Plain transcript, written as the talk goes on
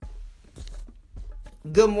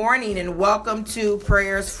Good morning and welcome to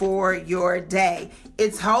Prayers for Your Day.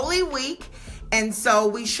 It's Holy Week, and so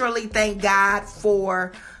we surely thank God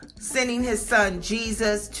for sending his son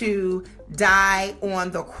Jesus to die on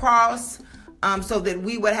the cross so that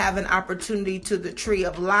we would have an opportunity to the tree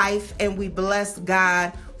of life, and we bless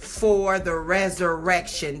God for the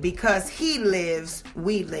resurrection. Because he lives,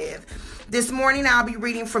 we live. This morning I'll be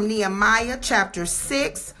reading from Nehemiah chapter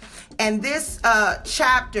 6, and this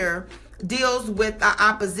chapter deals with the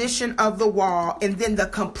opposition of the wall and then the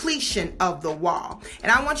completion of the wall.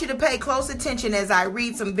 And I want you to pay close attention as I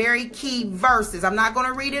read some very key verses. I'm not going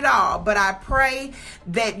to read it all, but I pray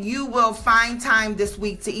that you will find time this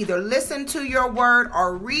week to either listen to your word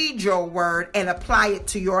or read your word and apply it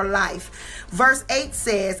to your life. Verse 8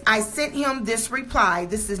 says, I sent him this reply.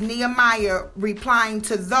 This is Nehemiah replying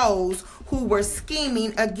to those who were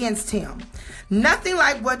scheming against him. Nothing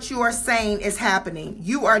like what you are saying is happening.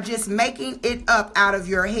 You are just making it up out of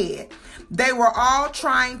your head. They were all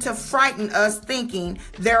trying to frighten us, thinking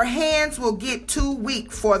their hands will get too weak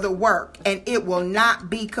for the work and it will not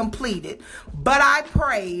be completed. But I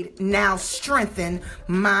prayed, now strengthen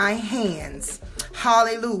my hands.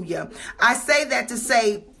 Hallelujah. I say that to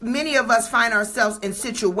say many of us find ourselves in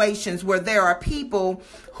situations where there are people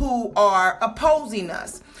who are opposing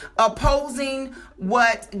us, opposing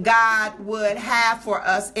what God would have for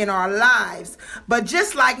us in our lives. But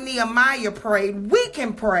just like Nehemiah prayed, we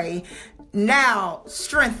can pray, now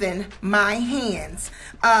strengthen my hands.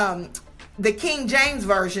 The King James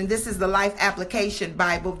Version, this is the Life Application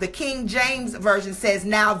Bible. The King James Version says,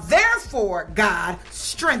 now therefore, God,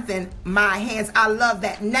 strengthen my hands. I love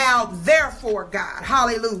that. Now therefore, God.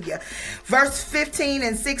 Hallelujah. Verse 15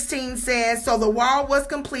 and 16 says, so the wall was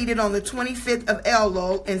completed on the 25th of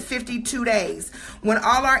Elul in 52 days. When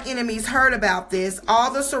all our enemies heard about this,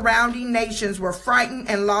 all the surrounding nations were frightened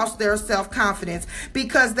and lost their self-confidence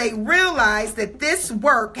because they realized that this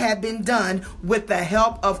work had been done with the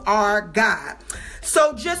help of our God.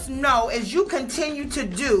 So just know, as you continue to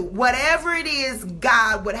do whatever it is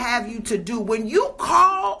God would have you to do, when you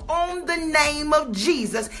call on the name of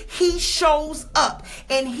Jesus, he shows up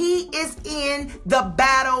and he is in the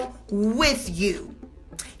battle with you.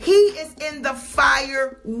 He is in the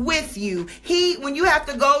fire with you. When you have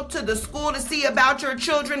to go to the school to see about your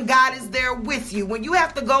children, God is there with you. When you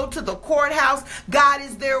have to go to the courthouse, God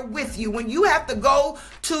is there with you. When you have to go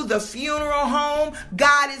to the funeral home,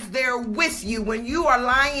 God is there with you. When you are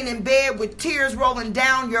lying in bed with tears rolling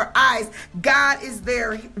down your eyes, God is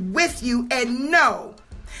there with you. And know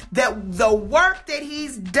that the work that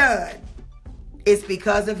he's done, it's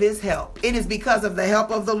because of his help. It is because of the help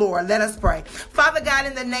of the Lord. Let us pray. Father God,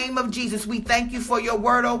 in the name of Jesus, we thank you for your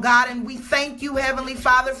word, oh God, and we thank you, Heavenly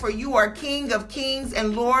Father, for you are King of kings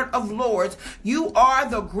and Lord of lords. You are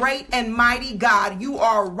the great and mighty God. You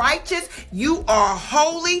are righteous. You are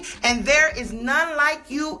holy, and there is none like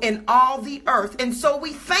you in all the earth. And so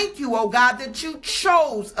we thank you, oh God, that you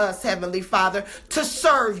chose us, Heavenly Father, to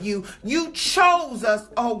serve you. You chose us,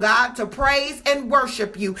 oh God, to praise and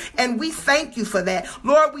worship you. And we thank you for that.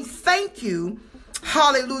 Lord, we thank you,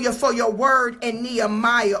 hallelujah, for your word in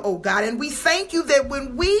Nehemiah, oh God. And we thank you that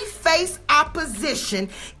when we face opposition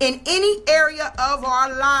in any area of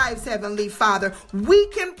our lives, Heavenly Father, we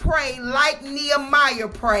can pray like Nehemiah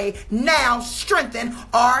prayed, now strengthen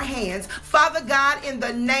our hands. Father God, in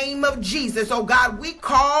the name of Jesus, oh God, we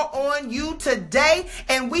call on you today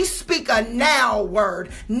and we speak a now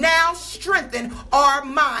word. Now strengthen our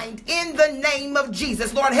mind in the name of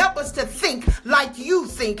Jesus. Lord, help us to think like you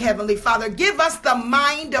think, Heavenly Father. Give us the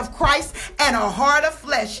mind of Christ and a heart of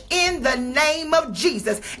flesh in the name of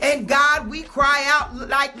Jesus. And God, we cry out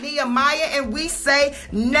like Nehemiah and we say,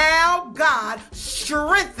 now God,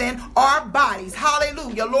 strengthen our bodies.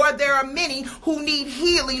 Hallelujah. Lord, there are many who need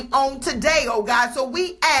healing on today, oh God. So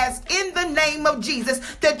we ask in the name of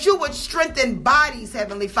Jesus that you would strengthen bodies,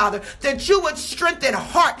 Heavenly Father, that you would strengthen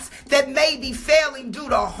hearts that may be failing due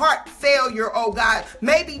to heart failure, oh God,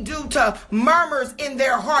 maybe due to murmurs in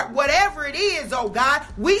their heart, whatever it is, oh God,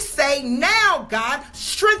 we say now, God,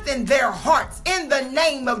 strengthen their hearts in the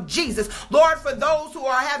name of Jesus. Lord, for those who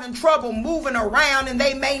are having trouble moving around and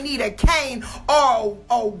they may need a cane or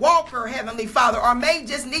a walker, Heavenly Father, or may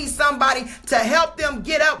just need somebody to help them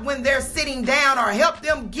get up when they're sitting down or help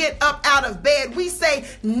them get up out of bed, we say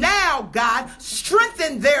now, God,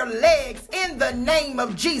 strengthen their legs in the name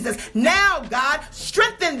of Jesus. Now, God,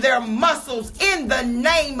 strengthen their muscles in the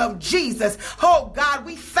name of Jesus. Oh, God,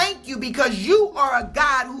 we thank you because you are a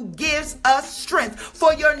God who gives us strength.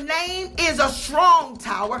 For your name is a strong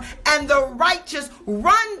tower, and the righteous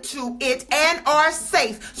run to it and are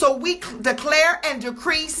safe. So we declare and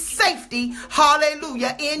decree safety,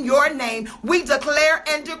 hallelujah, in your name. We declare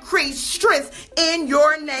and decree strength in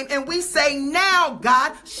your name. And we say now,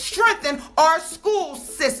 God, strengthen our school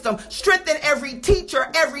system. Strengthen every teacher,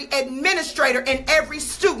 every administrator, and every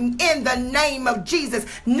student in the name of Jesus.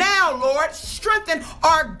 Now, Lord, strengthen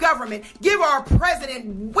our government. Give our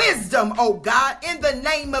president wisdom, oh God, in the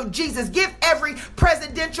name of Jesus. Give every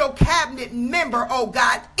presidential cabinet member, oh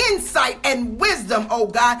God, insight and wisdom, oh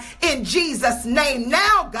God, in Jesus' name.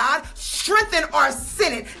 Now, God, strengthen our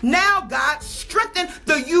Senate. Now, God, strengthen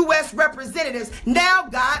the U.S. representatives. Now,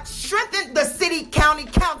 God, strengthen the city, county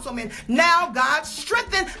councilmen. Now, God,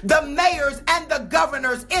 strengthen the mayors and the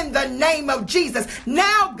governors in the name of Jesus.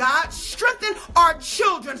 Now, God, strengthen our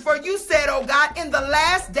children. For you said, oh God, in the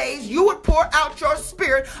last days, you would pour out your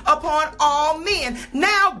spirit upon all men.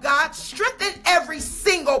 Now, God, strengthen every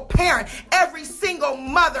single parent, every single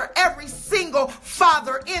mother, every single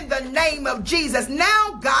father in the name of Jesus.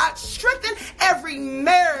 Now, God, strengthen every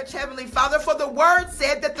marriage, Heavenly Father, for the word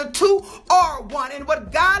said that the two are one. And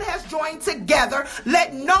what God has joined together,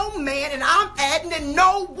 let no man, and I'm adding, and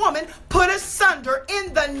no woman put asunder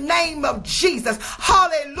in the name of Jesus.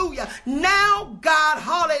 Hallelujah. Now, God,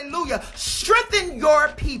 hallelujah, strengthen your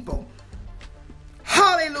people.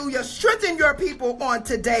 Hallelujah. Strengthen your people on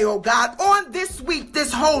today, oh God, on this week,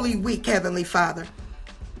 this holy week, Heavenly Father.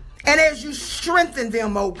 And as you strengthen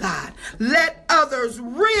them, oh God, let others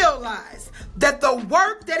realize that the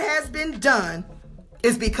work that has been done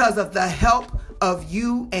is because of the help of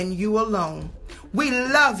you and you alone. We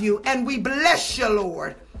love you and we bless you,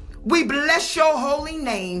 Lord. We bless your holy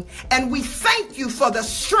name and we thank you for the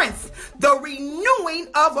strength, the renewing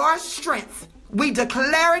of our strength. We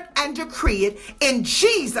declare it and decree it in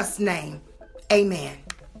Jesus' name. Amen.